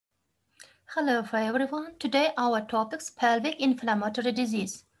Hello for everyone. Today our topic is pelvic inflammatory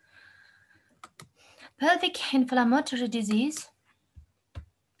disease. Pelvic inflammatory disease,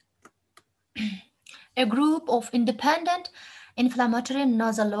 a group of independent inflammatory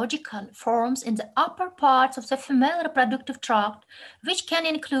nosological forms in the upper parts of the female reproductive tract, which can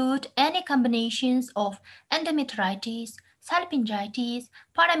include any combinations of endometritis, salpingitis,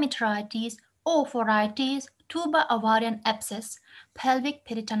 parametritis, ophoritis, tuba ovarian abscess, pelvic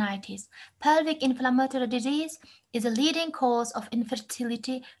peritonitis. Pelvic inflammatory disease is a leading cause of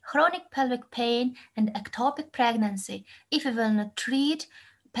infertility, chronic pelvic pain, and ectopic pregnancy if we will not treat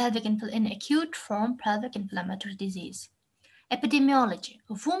in acute form pelvic inflammatory disease. Epidemiology.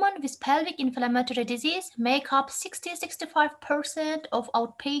 Women with pelvic inflammatory disease make up 60-65% of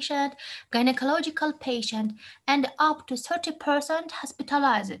outpatient gynecological patients and up to 30%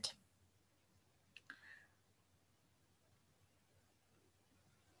 hospitalized.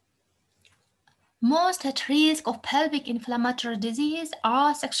 Most at risk of pelvic inflammatory disease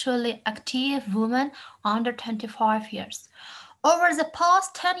are sexually active women under 25 years. Over the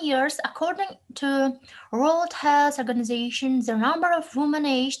past 10 years, according to World Health Organization, the number of women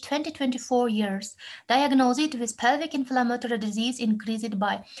aged 20 to 24 years diagnosed with pelvic inflammatory disease increased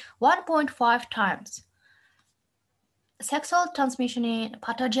by 1.5 times. Sexual transmission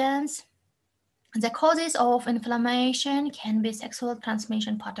pathogens. The causes of inflammation can be sexual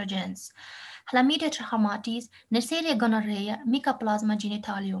transmission pathogens. Chlamydia trachomatis, Neisseria gonorrhea, Mycoplasma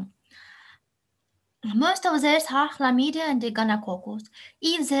genitalium. Most of these are chlamydia and gonococcus.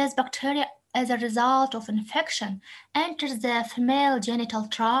 If these bacteria as a result of infection enters the female genital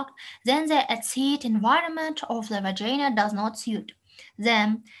tract, then the acid environment of the vagina does not suit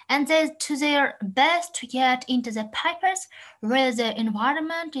them, and they do their best to get into the pipes where the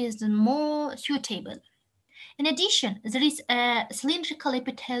environment is more suitable. In addition, there is a cylindrical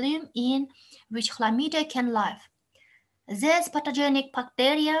epithelium in which chlamydia can live. These pathogenic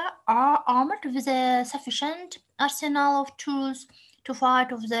bacteria are armed with a sufficient arsenal of tools to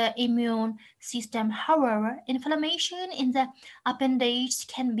fight off the immune system. However, inflammation in the appendage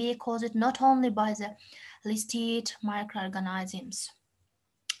can be caused not only by the listed microorganisms.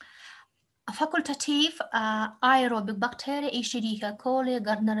 Facultative aerobic bacteria Escherichia coli,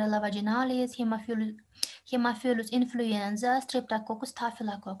 Gardnerella vaginalis, Haemophilus influenza, Streptococcus,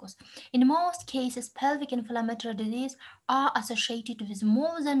 Staphylococcus. In most cases, pelvic inflammatory disease are associated with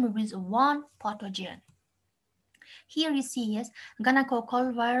more than with one pathogen. Here you see is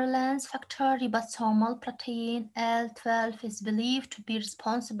gonococcal virulence factor ribosomal protein L12 is believed to be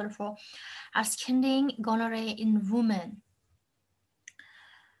responsible for ascending gonorrhea in women.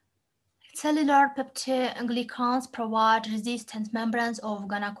 Cellular peptidoglycans provide resistant membranes of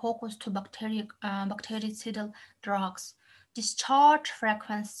gonococcus to bactericidal drugs. Discharge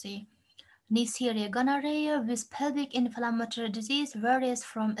frequency. Neisseria gonorrhea with pelvic inflammatory disease varies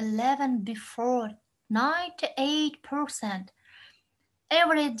from 11 before 98%.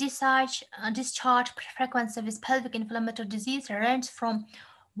 Average discharge frequency with pelvic inflammatory disease ranges from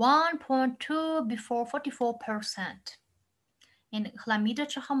 1.2 before 44%. In chlamydia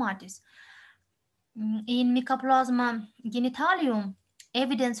trachomatis, in Mycoplasma genitalium,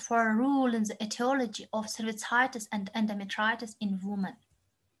 evidence for a role in the etiology of cervicitis and endometritis in women.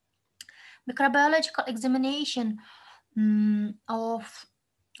 Microbiological examination of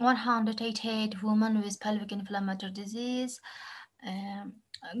 188 women with pelvic inflammatory disease.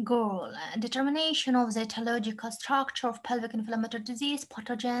 Goal. Determination of the etiological structure of pelvic inflammatory disease.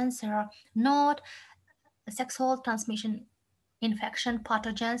 Pathogens are not sexual transmission infection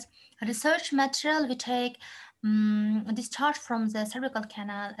pathogens. Research material we take discharge from the cervical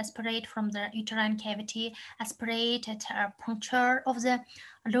canal, aspirate from the uterine cavity, aspirate at a puncture of the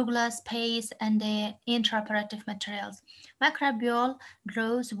Douglas space and the intraoperative materials. Microbial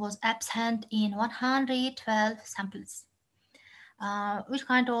growth was absent in 112 samples. Which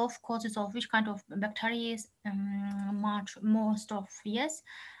kind of causes of which kind of bacteria? Most of yes,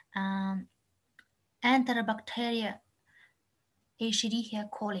 Enterobacteria Escherichia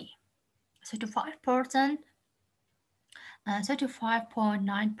coli.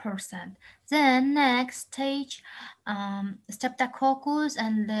 35.9%. Then next stage, Streptococcus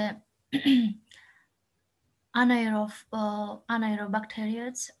and the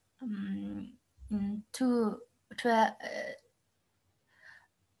anaerobacterias,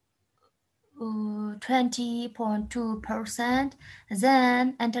 20.2%.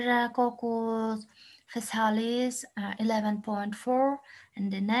 Then Enterococcus faecalis, 11.4%. And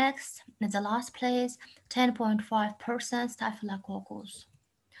the next, the last place, 10.5% Staphylococcus.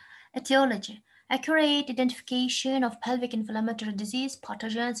 Etiology. Accurate identification of pelvic inflammatory disease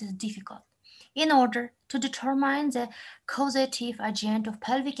pathogens is difficult. In order to determine the causative agent of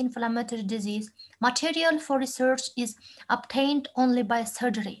pelvic inflammatory disease, material for research is obtained only by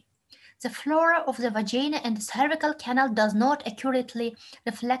surgery. The flora of the vagina and cervical canal does not accurately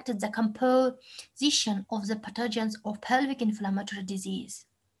reflect the composition of the pathogens of pelvic inflammatory disease.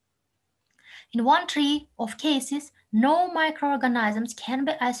 In one three of cases, no microorganisms can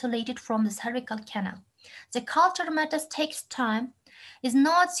be isolated from the cervical canal. The culture method takes time, is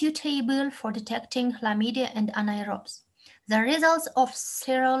not suitable for detecting chlamydia and anaerobes. The results of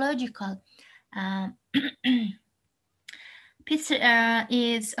serological uh,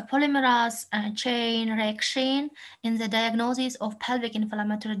 is a polymerase chain reaction in the diagnosis of pelvic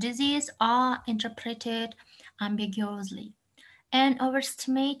inflammatory disease are interpreted ambiguously. An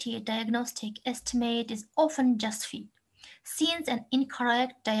overestimated diagnostic estimate is often justified, since an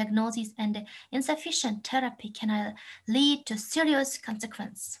incorrect diagnosis and insufficient therapy can lead to serious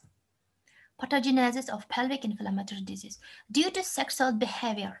consequences. Pathogenesis of pelvic inflammatory disease due to sexual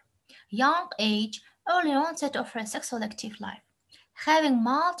behavior, young age, early onset of a sexual active life, having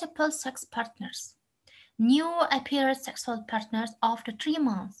multiple sex partners, new appeared sexual partners after 3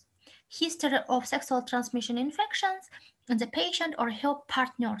 months, history of sexual transmission infections in the patient or her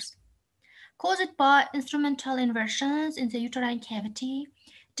partners, caused by instrumental inversions in the uterine cavity,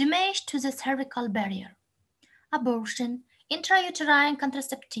 damage to the cervical barrier, abortion, intrauterine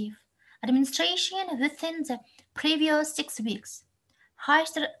contraceptive, administration within the previous 6 weeks,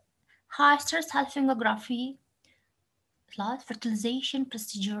 hysterosalpingography, plus fertilization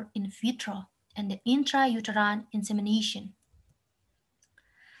procedure in vitro, and intrauterine insemination.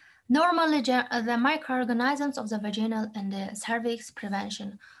 Normally, the microorganisms of the vaginal and the cervix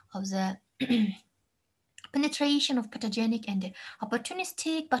prevention of the penetration of pathogenic and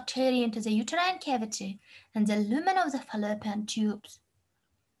opportunistic bacteria into the uterine cavity and the lumen of the fallopian tubes.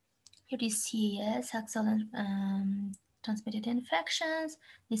 Here you see sexual transmitted infections,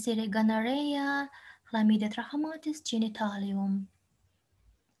 Neisseria gonorrhea, chlamydia trachomatis, genitalium.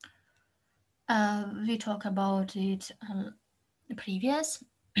 We talked about it previous.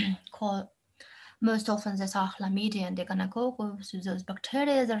 Most often these are chlamydia and gonococcus. Those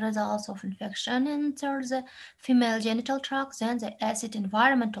bacteria, the results of infection enter the female genital tract, then the acid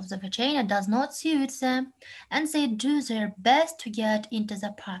environment of the vagina does not suit them, and they do their best to get into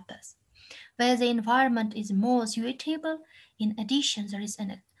the purpose. Where the environment is more suitable, in addition, there is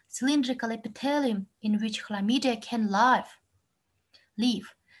a cylindrical epithelium in which chlamydia can live.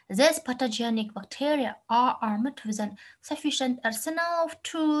 These pathogenic bacteria are armed with a sufficient arsenal of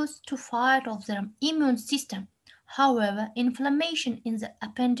tools to fight off their immune system. However, inflammation in the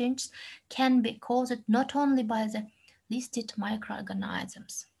appendage can be caused not only by the listed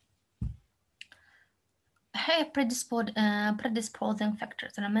microorganisms. Here, predisposing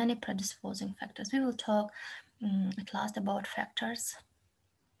factors. There are many predisposing factors. We will talk at last about factors.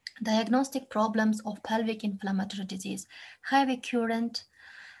 Diagnostic problems of pelvic inflammatory disease. Heavy current,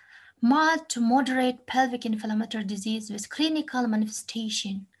 mild to moderate pelvic inflammatory disease with clinical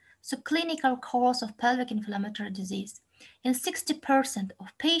manifestation. So, clinical course of pelvic inflammatory disease. In 60%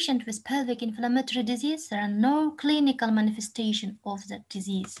 of patients with pelvic inflammatory disease, there are no clinical manifestation of the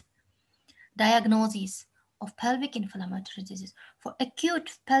disease. Diagnosis of pelvic inflammatory disease. For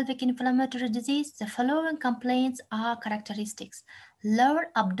acute pelvic inflammatory disease, the following complaints are characteristics: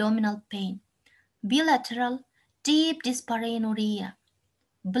 lower abdominal pain, bilateral, deep dyspareunia,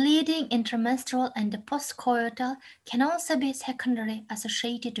 bleeding intramenstrual and postcoital can also be secondary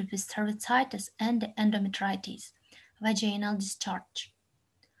associated with cervicitis and endometritis, vaginal discharge.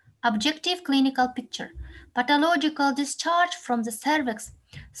 Objective clinical picture: pathological discharge from the cervix,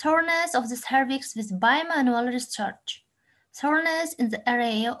 soreness of the cervix with bimanual discharge, soreness in the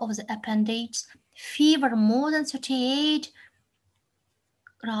area of the appendage, fever more than 38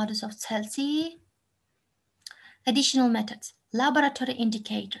 degrees Celsius. Additional methods: laboratory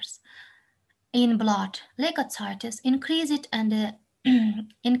indicators in blood, leukocytes, increase it and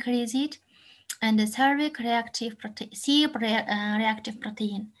increase it, and the cervic reactive protein, reactive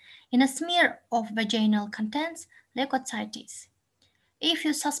protein. In a smear of vaginal contents, leukocytes. If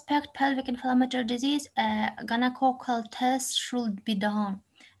you suspect pelvic inflammatory disease, a gonococcal test should be done,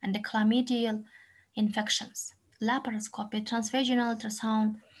 and the chlamydial infections. Laparoscopy, transvaginal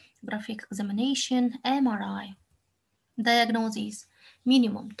ultrasound, graphic examination, MRI. Diagnosis: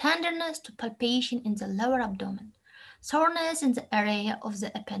 minimum tenderness to palpation in the lower abdomen, soreness in the area of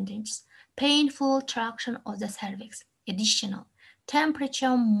the appendage, painful traction of the cervix. Additional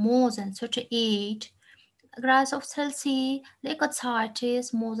temperature more than 38 degrees Celsius,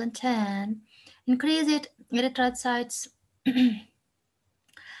 leukocytes more than 10, increased erythrocytes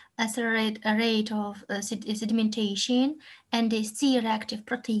accelerate a rate of sedimentation, and a C-reactive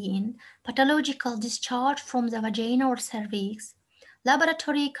protein, pathological discharge from the vagina or cervix,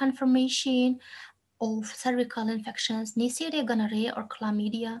 laboratory confirmation of cervical infections, Neisseria gonorrhea or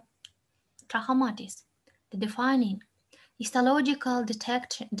chlamydia trachomatis. The defining histological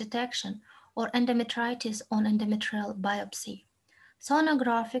detection or endometritis on endometrial biopsy,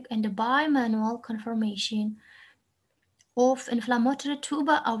 sonographic and bimanual confirmation of inflammatory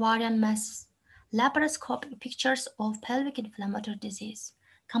tuba ovarian masses, laparoscopic pictures of pelvic inflammatory disease,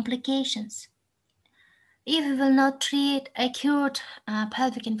 complications. If we will not treat acute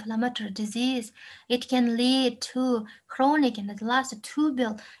pelvic inflammatory disease, it can lead to chronic and at last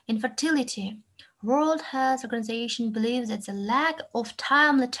tubal infertility. World Health Organization believes that the lack of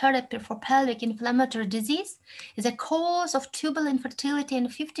timely therapy for pelvic inflammatory disease is a cause of tubal infertility in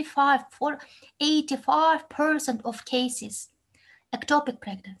 55 for 85% of cases. Ectopic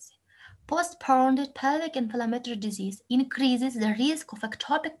pregnancy. Postpartum pelvic inflammatory disease increases the risk of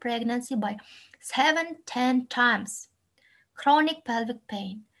ectopic pregnancy by 7-10 times. Chronic pelvic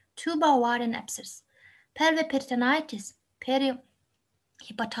pain, tubo-ovarian abscess, pelvic peritonitis,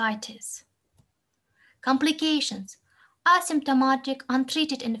 perihepatitis. Complications. Asymptomatic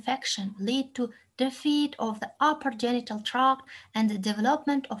untreated infection lead to defeat of the upper genital tract and the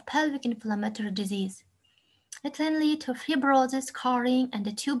development of pelvic inflammatory disease. It can lead to fibrosis, scarring, and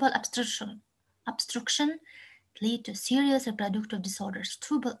a tubal obstruction. It lead to serious reproductive disorders,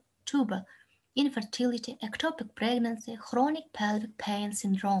 tubal infertility, ectopic pregnancy, chronic pelvic pain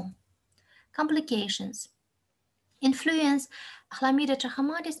syndrome. Complications. Influence chlamydia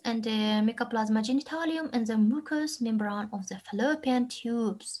trachomatis and mycoplasma genitalium in the mucous membrane of the fallopian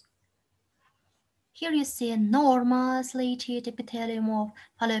tubes. Here you see a normal slated epithelium of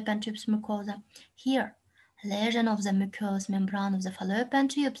fallopian tubes mucosa. Here, lesion of the mucous membrane of the fallopian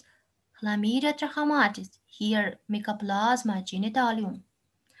tubes, chlamydia trachomatis. Here, mycoplasma genitalium.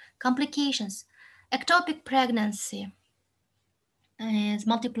 Complications. Ectopic pregnancy is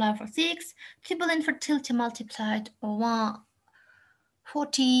multiplied for 6, tubal infertility multiplied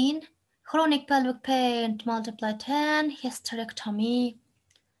 14, chronic pelvic pain multiplied 10, hysterectomy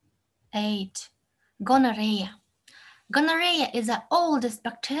 8. Gonorrhea. Gonorrhea is the oldest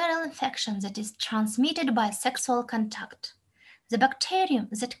bacterial infection that is transmitted by sexual contact. The bacterium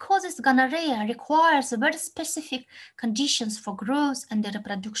that causes gonorrhea requires very specific conditions for growth and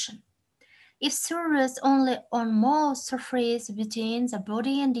reproduction. It surfaces only on most surface between the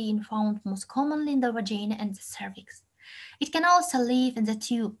body and the found most commonly in the vagina and the cervix. It can also live in the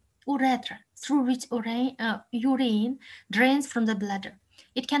tube, urethra, through which urine drains from the bladder.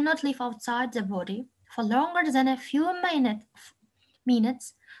 It cannot live outside the body for longer than a few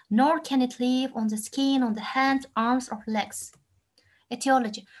minutes, nor can it live on the skin on the hands, arms, or legs.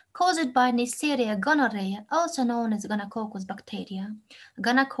 Etiology caused by Neisseria gonorrhea, also known as Gonococcus bacteria.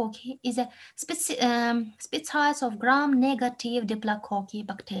 Gonococcus is a species of gram-negative diplococci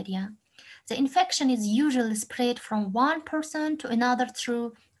bacteria. The infection is usually spread from one person to another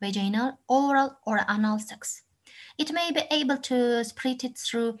through vaginal, oral, or anal sex. It may be able to spread it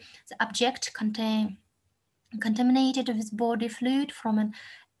through the object contaminated with body fluid from an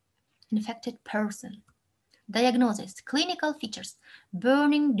infected person. Diagnosis. Clinical features.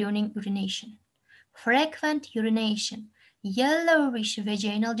 Burning during urination. Frequent urination. Yellowish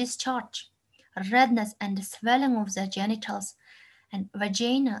vaginal discharge. Redness and swelling of the genitals and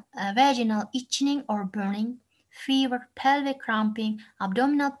vaginal itching or burning. Fever, pelvic cramping,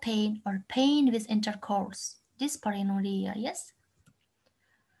 abdominal pain, or pain with intercourse. Dyspareunia, yes?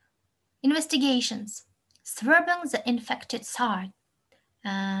 Investigations. Swabbing the infected site.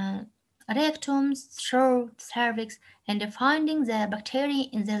 Rectums, throat, cervix, and finding the bacteria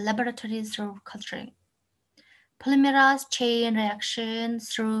in the laboratory through culturing. Polymerase chain reaction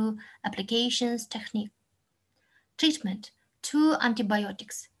through applications technique. Treatment. 2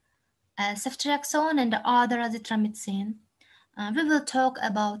 antibiotics, ceftriaxone and the other azithromycin. We will talk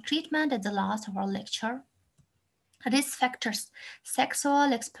about treatment at the last of our lecture. Risk factors.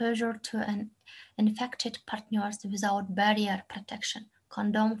 Sexual exposure to an infected partners without barrier protection.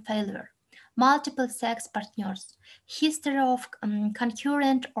 Condom failure. Multiple sex partners, history of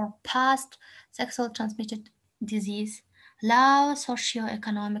concurrent or past sexual transmitted disease, low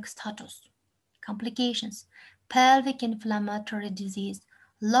socioeconomic status, complications, pelvic inflammatory disease,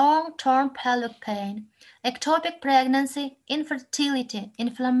 long-term pelvic pain, ectopic pregnancy, infertility,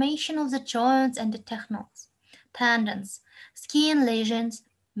 inflammation of the joints and the tendons, skin lesions,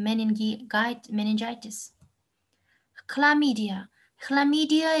 meningitis, chlamydia.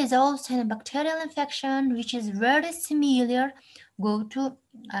 Chlamydia is also a bacterial infection which is very similar go to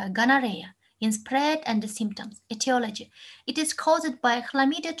gonorrhea in spread and symptoms. Etiology. It is caused by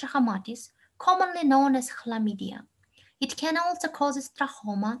Chlamydia trachomatis, commonly known as chlamydia. It can also cause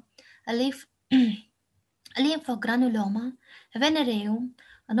trachoma, lymphogranuloma, venereum,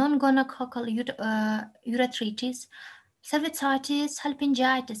 non-gonococcal urethritis, cervicitis,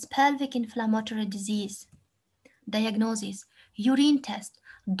 salpingitis, pelvic inflammatory disease. Diagnosis: urine test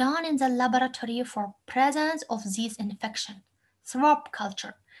done in the laboratory for presence of this infection. Swab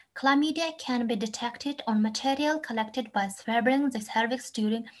culture: chlamydia can be detected on material collected by swabbing the cervix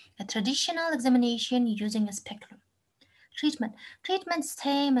during a traditional examination using a speculum. Treatment: treatment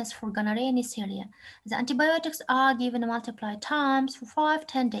same as for gonorrhea and Neisseria. The antibiotics are given multiple times for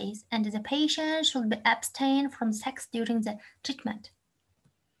 5–10 days, and the patient should be abstain from sex during the treatment.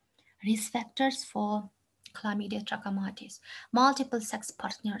 Risk factors for Chlamydia trachomatis: multiple sex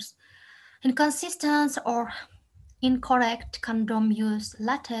partners, inconsistent or incorrect condom use.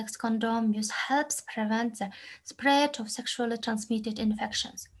 Latex condom use helps prevent the spread of sexually transmitted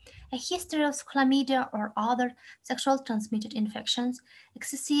infections. A history of chlamydia or other sexual transmitted infections,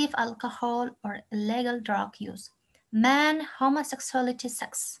 excessive alcohol or illegal drug use. Man, homosexuality,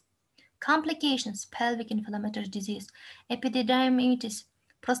 sex. Complications: pelvic inflammatory disease, epididymitis,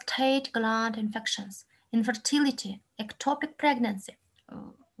 prostate gland infections, infertility, ectopic pregnancy,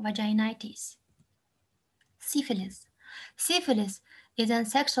 vaginitis. Syphilis. Syphilis is a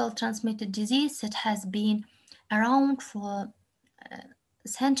sexual transmitted disease that has been around for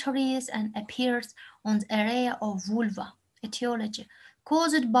centuries and appears on the area of vulva. Etiology: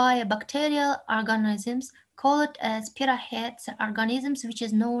 caused by bacterial organisms called spirochetes, organisms which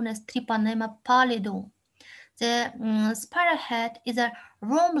is known as Treponema pallidum. The spirochete is a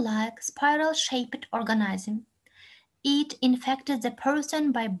worm-like spiral-shaped organism. It infected the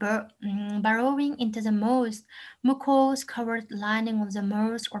person by burrowing into the moist, mucous-covered lining of the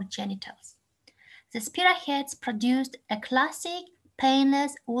mouth or genitals. The spirochetes produced a classic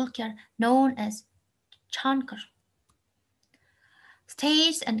painless ulcer known as chancre.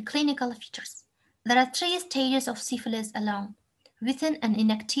 Stages and clinical features. There are three stages of syphilis alone, within an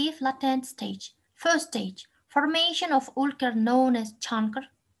inactive latent stage. First stage: formation of ulcer known as chancre,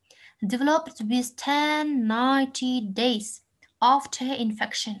 developed within 10–90 days after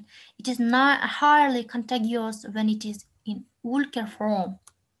infection. It is not highly contagious when it is in ulcer form.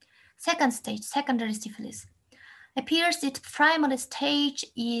 Second stage: secondary syphilis, appears its primary stage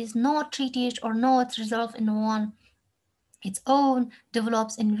is not treated or not resolved in one its own,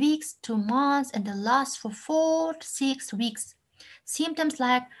 develops in weeks to months, and lasts for 4–6 weeks. Symptoms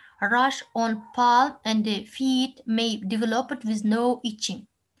like a rash on palm and the feet may develop with no itching.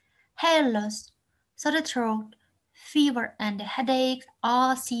 Hair loss, sore throat, fever, and headaches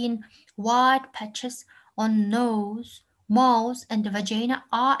are seen. White patches on nose, mouth, and vagina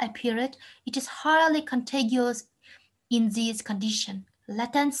are apparent. It is highly contagious in this condition.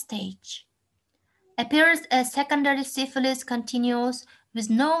 Latent stage appears as secondary syphilis, continues with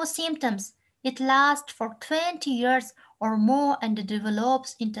no symptoms. It lasts for 20 years or more and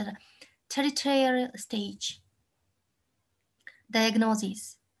develops into the tertiary stage.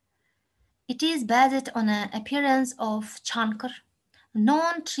 Diagnosis: it is based on an appearance of chancre,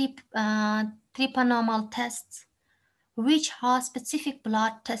 non-treponemal tests, which are specific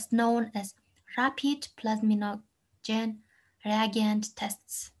blood tests known as rapid plasminogen reagent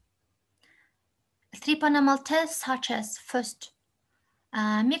tests. Treponemal tests such as first,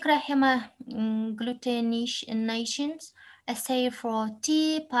 microhemagglutination assay for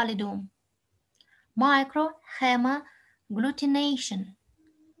T. pallidum, microhemagglutination.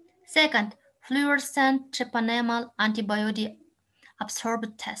 Second, fluorescent treponemal antibody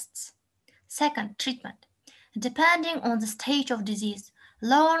absorbed tests. Second, treatment. Depending on the stage of disease,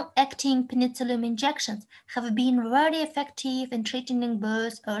 long-acting penicillin injections have been very effective in treating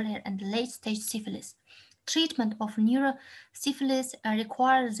both early and late-stage syphilis. Treatment of neurosyphilis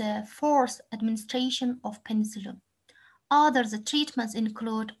requires the forced administration of penicillin. Other treatments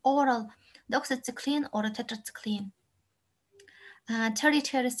include oral doxycycline or tetracycline.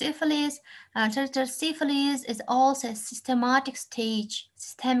 Tertiary syphilis. Tertiary syphilis is also a systemic stage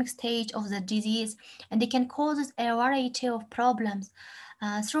of the disease, and it can cause a variety of problems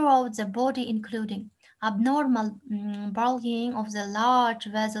throughout the body, including abnormal bulging of the large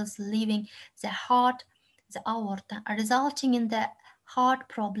vessels leaving the heart, the aorta, resulting in the heart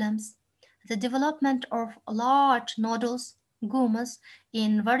problems, the development of large nodules, gummus,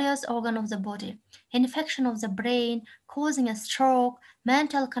 in various organs of the body, infection of the brain causing a stroke,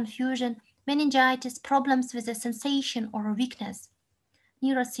 mental confusion, meningitis, problems with the sensation or weakness,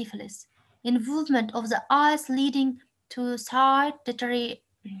 neurosyphilis, involvement of the eyes leading to site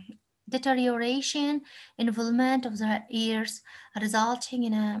deterioration, involvement of the ears, resulting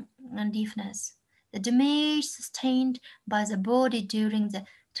in a deafness. The damage sustained by the body during the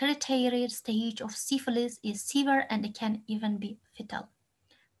tertiary stage of syphilis is severe and can even be fatal.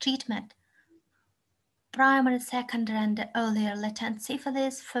 Treatment: primary, secondary, and earlier latent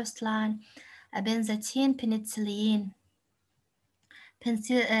syphilis, first line, benzathine, penicillin,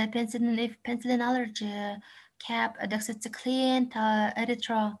 penicillin allergy, cap, doxycycline,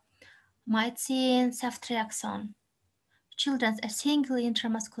 erythromycin, ceftriaxone. Children, a single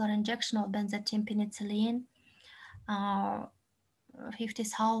intramuscular injection of benzathine penicillin,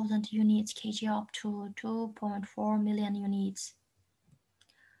 50,000 units kg up to 2.4 million units.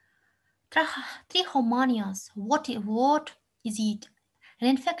 Trichomonias. What is it? An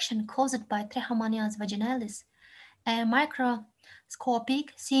infection caused by Trichomonias vaginalis, a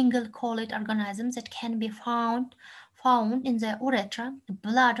microscopic single-coiled organism that can be found in the urethra,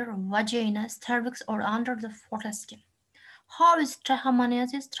 bladder, vagina, cervix, or under the foreskin. How is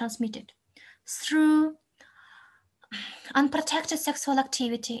trichomoniasis transmitted? Through unprotected sexual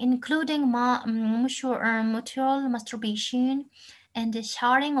activity, including mutual masturbation and the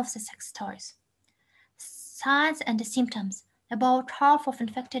sharing of the sex toys. Signs and symptoms. About half of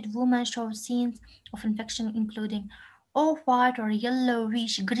infected women show signs of infection, including off-white or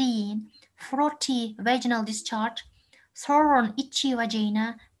yellowish-green, frothy vaginal discharge, sore or itchy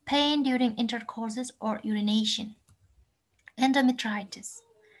vagina, pain during intercourse or urination. Endometritis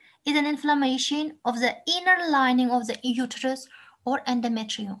is an inflammation of the inner lining of the uterus or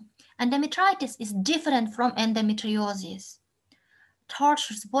endometrium. Endometritis is different from endometriosis.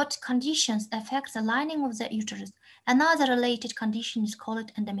 Tortuous both conditions affect the lining of the uterus. Another related condition is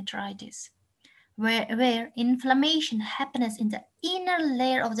called endometritis, where inflammation happens in the inner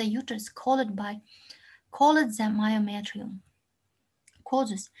layer of the uterus called the myometrium.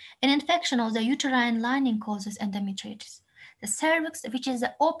 Causes: an infection of the uterine lining causes endometritis. The cervix, which is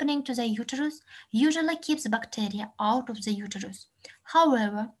the opening to the uterus, usually keeps bacteria out of the uterus.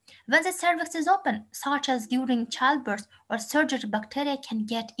 However, when the cervix is open, such as during childbirth or surgery, bacteria can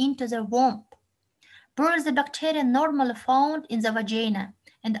get into the womb. Whereas the bacteria normally found in the vagina,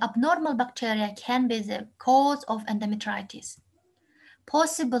 and abnormal bacteria can be the cause of endometritis.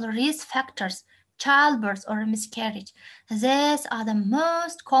 Possible risk factors: childbirth or miscarriage. These are the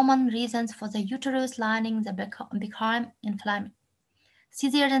most common reasons for the uterus lining that become inflamed.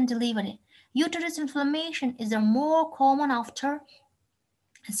 Cesarean delivery. Uterus inflammation is more common after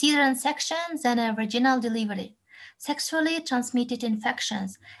cesarean section than a vaginal delivery. Sexually transmitted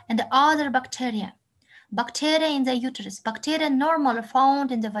infections and other bacteria. Bacteria in the uterus. Bacteria normally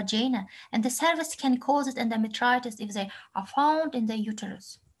found in the vagina and the cervix can cause endometritis if they are found in the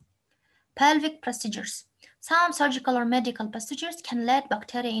uterus. Pelvic procedures. Some surgical or medical procedures can let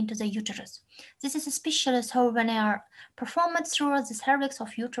bacteria into the uterus. This is especially so when they are performed through the cervix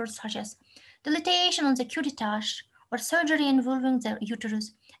of uterus, such as dilatation on the curettage or surgery involving the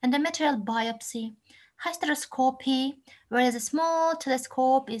uterus, endometrial biopsy, hysteroscopy, where a small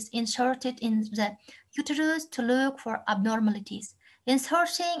telescope is inserted in the uterus to look for abnormalities,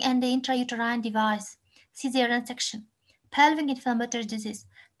 inserting an intrauterine device, caesarean section, pelvic inflammatory disease.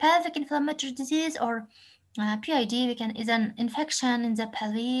 Pelvic inflammatory disease, or PID, is an infection in the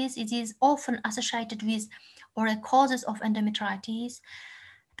pelvis. It is often associated with or a causes of endometritis.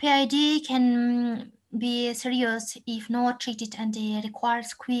 PID can be serious if not treated and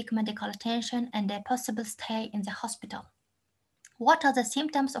requires quick medical attention and a possible stay in the hospital. What are the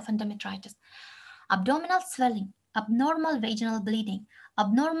symptoms of endometritis? Abdominal swelling, abnormal vaginal bleeding,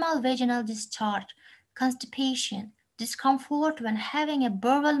 abnormal vaginal discharge, constipation, discomfort when having a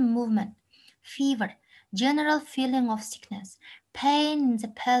bowel movement, fever, general feeling of sickness, pain in the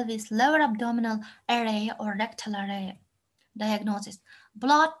pelvis, lower abdominal area or rectal area. Diagnosis: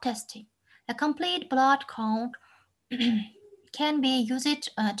 blood testing. A complete blood count can be used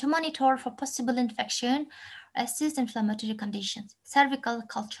to monitor for possible infection or assess inflammatory conditions. Cervical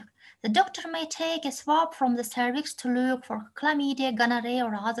culture. The doctor may take a swab from the cervix to look for chlamydia, gonorrhea,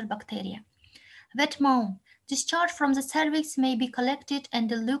 or other bacteria. Wet mount. Discharge from the cervix may be collected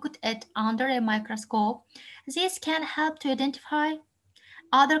and looked at under a microscope. This can help to identify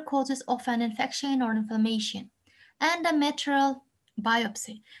other causes of an infection or inflammation. Endometrial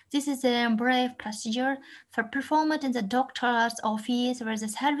biopsy. This is a brave procedure performed in the doctor's office where the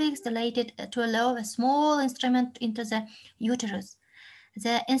cervix is dilated to allow a small instrument into the uterus.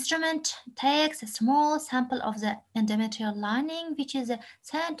 The instrument takes a small sample of the endometrial lining, which is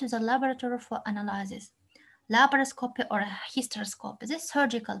sent to the laboratory for analysis. Laparoscopy or hysteroscopy. These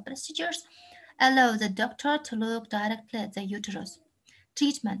surgical procedures Allow the doctor to look directly at the uterus.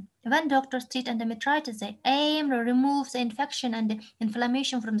 Treatment. When doctors treat endometritis, they aim to remove the infection and the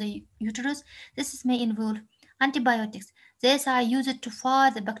inflammation from the uterus. This may involve antibiotics. These are used to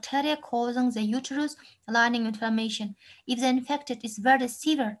fight the bacteria causing the uterus lining inflammation. If the infection is very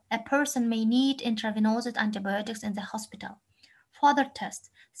severe, a person may need intravenous antibiotics in the hospital. Further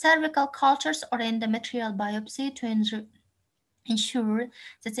tests, cervical cultures or endometrial biopsy to ensure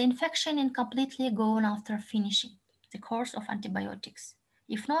that the infection is completely gone after finishing the course of antibiotics.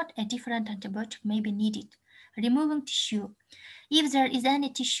 If not, a different antibiotic may be needed. Removing tissue. If there is any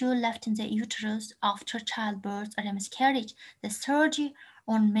tissue left in the uterus after childbirth or a miscarriage, the surgeon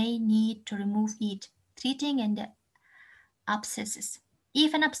may need to remove it, treating and abscesses.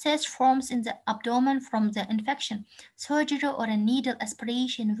 If an abscess forms in the abdomen from the infection, surgery or a needle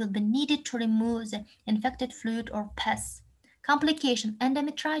aspiration will be needed to remove the infected fluid or pus. Complication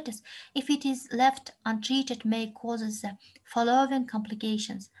endometritis, if it is left untreated, may cause the following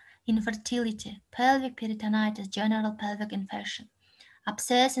complications: infertility, pelvic peritonitis, general pelvic infection,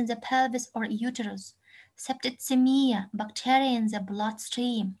 abscess in the pelvis or uterus, septicemia, bacteria in the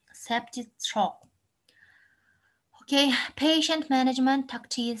bloodstream, septic shock. Okay, patient management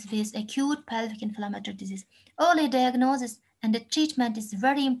tactics with acute pelvic inflammatory disease. Early diagnosis and the treatment is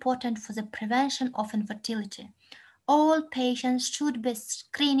very important for the prevention of infertility. All patients should be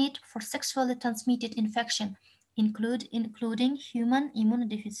screened for sexually transmitted infection, including human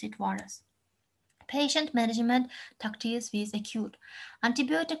immunodeficit virus. Patient management tactics with acute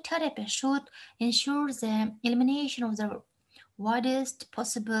antibiotic therapy should ensure the elimination of the widest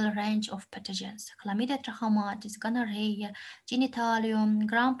possible range of pathogens: chlamydia trachomatis, gonorrhea, genitalium,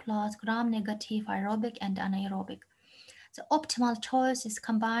 gram plus, gram negative, aerobic and anaerobic. The optimal choice is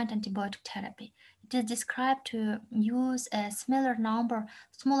combined antibiotic therapy. It is described to use a smaller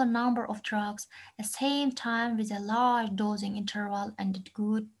number of drugs at the same time with a large dosing interval and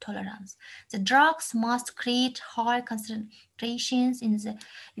good tolerance. The drugs must create high concentrations in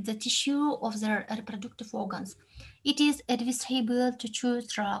the tissue of the reproductive organs. It is advisable to choose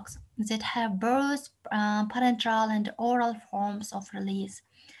drugs that have both parenteral and oral forms of release.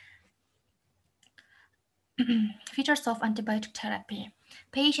 Features of antibiotic therapy.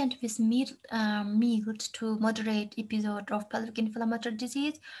 Patient with mild to moderate episode of pelvic inflammatory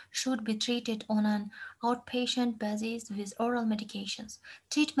disease should be treated on an outpatient basis with oral medications.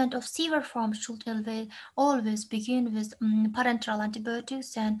 Treatment of severe forms should always begin with parenteral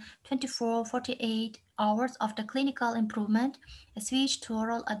antibiotics and 24-48 hours after clinical improvement, a switch to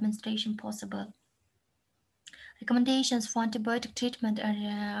oral administration possible. Recommendations for antibiotic treatment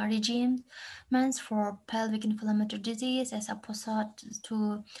regimens for pelvic inflammatory disease as opposed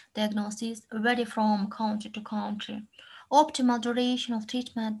to diagnosis vary from country to country. Optimal duration of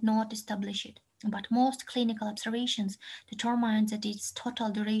treatment not established, but most clinical observations determine that its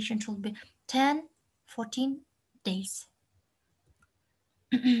total duration should be 10-14 days.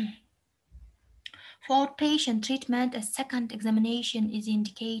 For outpatient treatment, a second examination is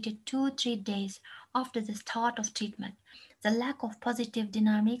indicated 2-3 days after the start of treatment. The lack of positive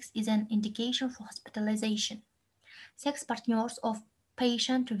dynamics is an indication for hospitalization. Sex partners of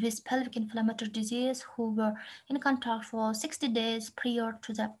patients with pelvic inflammatory disease who were in contact for 60 days prior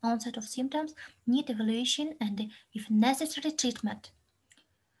to the onset of symptoms need evaluation and, if necessary, treatment.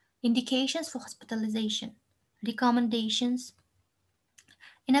 Indications for hospitalization. Recommendations: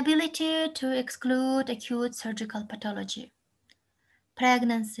 inability to exclude acute surgical pathology,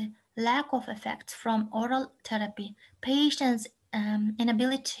 pregnancy, lack of effects from oral therapy, patients'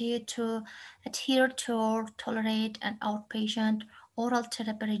 inability to adhere to or tolerate an outpatient oral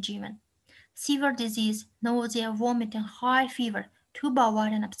therapy regimen, severe disease, nausea, vomiting, high fever, tuba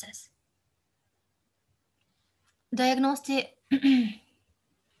ovarian abscess. Diagnostic,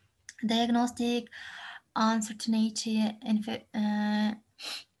 diagnostic uncertainty,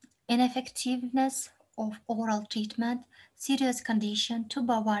 ineffectiveness of oral treatment, serious condition,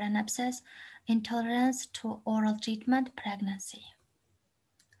 tuba ovarian abscess, intolerance to oral treatment, pregnancy.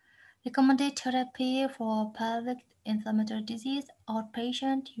 Recommended therapy for pelvic inflammatory disease,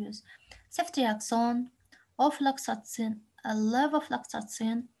 outpatient use: ceftriaxone, ofloxacin,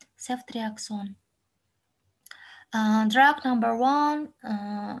 levofloxacin, ceftriaxone. Drug number one,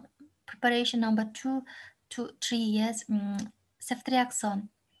 preparation number two to 3 years, ceftriaxone,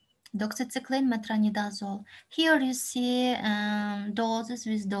 doxycycline, metronidazole. Here you see doses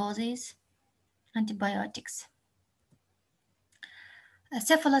with doses, antibiotics.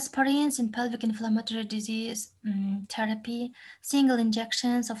 Cephalosporins in pelvic inflammatory disease therapy, single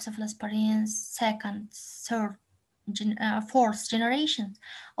injections of cephalosporins, second, third fourth generation,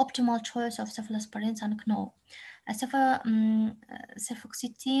 optimal choice of cephalosporins and KNO.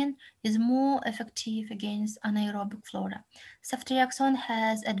 Cefoxitin is more effective against anaerobic flora. Ceftriaxone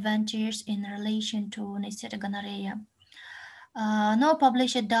has advantages in relation to Neisseria gonorrhea. No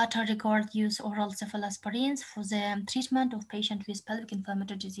published data record use oral cephalosporins for the treatment of patients with pelvic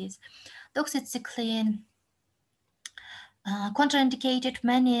inflammatory disease. Doxycycline contraindicated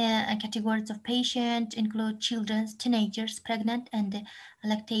many categories of patients include children, teenagers, pregnant, and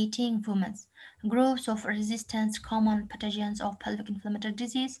lactating women. Groups of resistant common pathogens of pelvic inflammatory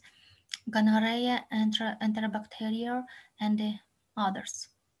disease, gonorrhea, enterobacteria, and others.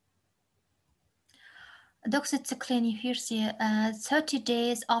 Doxycycline heresy 30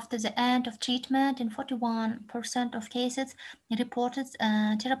 days after the end of treatment in 41% of cases reported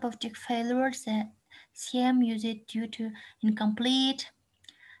therapeutic failure. The CM used due to incomplete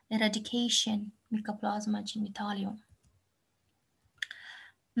eradication Mycoplasma genitalium.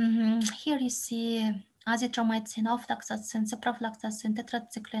 Here you see azithromycin, ofloxacin, ciprofloxacin,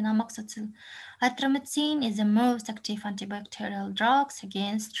 tetracycline, amoxicillin. Azithromycin is the most active antibacterial drugs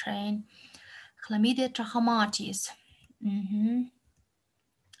against strain Chlamydia trachomatis.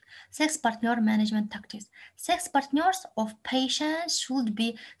 Sex partner management tactics. Sex partners of patients should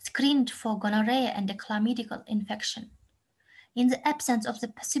be screened for gonorrhea and chlamydial infection. In the absence of the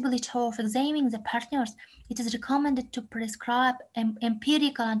possibility of examining the partners, it is recommended to prescribe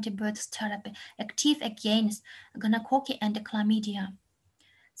empirical antibiotics therapy active against gonococcus and chlamydia.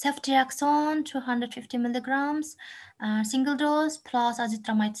 Ceftriaxone 250 milligrams, single dose plus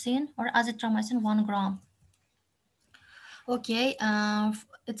azithromycin or azithromycin 1 gram. Okay,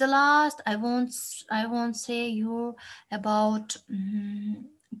 it's the last. I won't say you about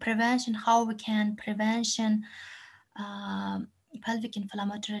prevention. How we can prevention pelvic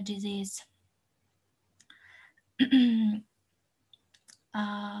inflammatory disease.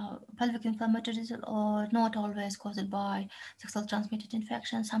 Pelvic inflammatory disease are not always caused by sexual transmitted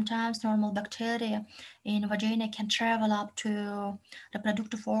infection. Sometimes normal bacteria in vagina can travel up to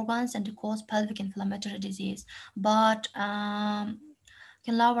reproductive organs and cause pelvic inflammatory disease. But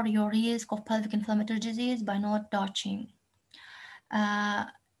can lower your risk of pelvic inflammatory disease by not touching. Uh,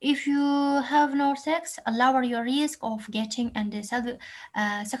 if you have no sex, lower your risk of getting and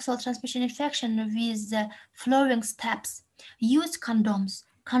sexual transmission infection with the following steps. Use condoms.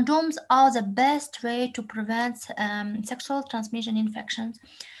 Condoms are the best way to prevent sexual transmission infections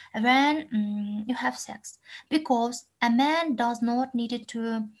when you have sex, because a man does not need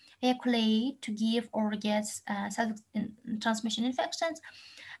to ejaculate to give or get transmission infections.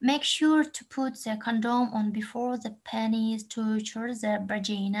 Make sure to put the condom on before the penis touches the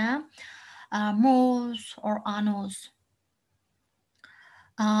vagina, mouth, or anus.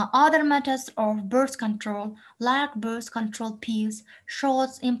 Other methods of birth control, like birth control pills,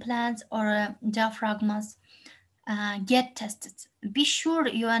 shots, implants, or diaphragms, get tested. Be sure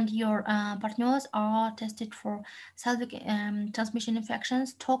you and your partners are tested for pelvic transmission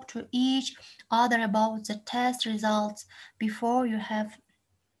infections. Talk to each other about the test results before you have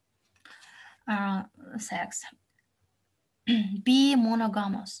uh, sex. Be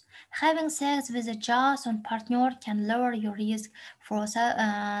monogamous. Having sex with a just one partner can lower your risk for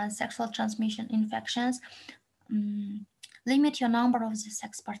sexual transmission infections. Mm, Limit your number of the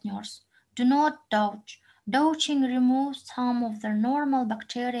sex partners. Do not douche. Douching removes some of the normal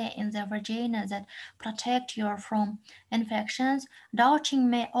bacteria in the vagina that protect you from infections. Douching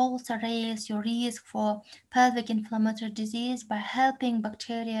may also raise your risk for pelvic inflammatory disease by helping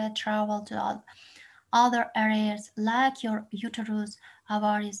bacteria travel to other areas like your uterus,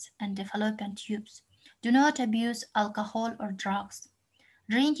 ovaries, and the fallopian tubes. Do not abuse alcohol or drugs.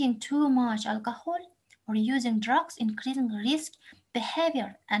 Drinking too much alcohol or using drugs increasing risk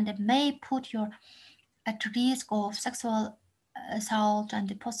behavior and may put you at risk of sexual assault and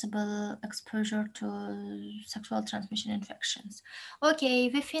the possible exposure to sexual transmission infections. Okay,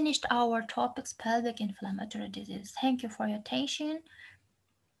 we finished our topics pelvic inflammatory disease. Thank you for your attention.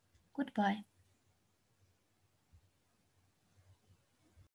 Goodbye.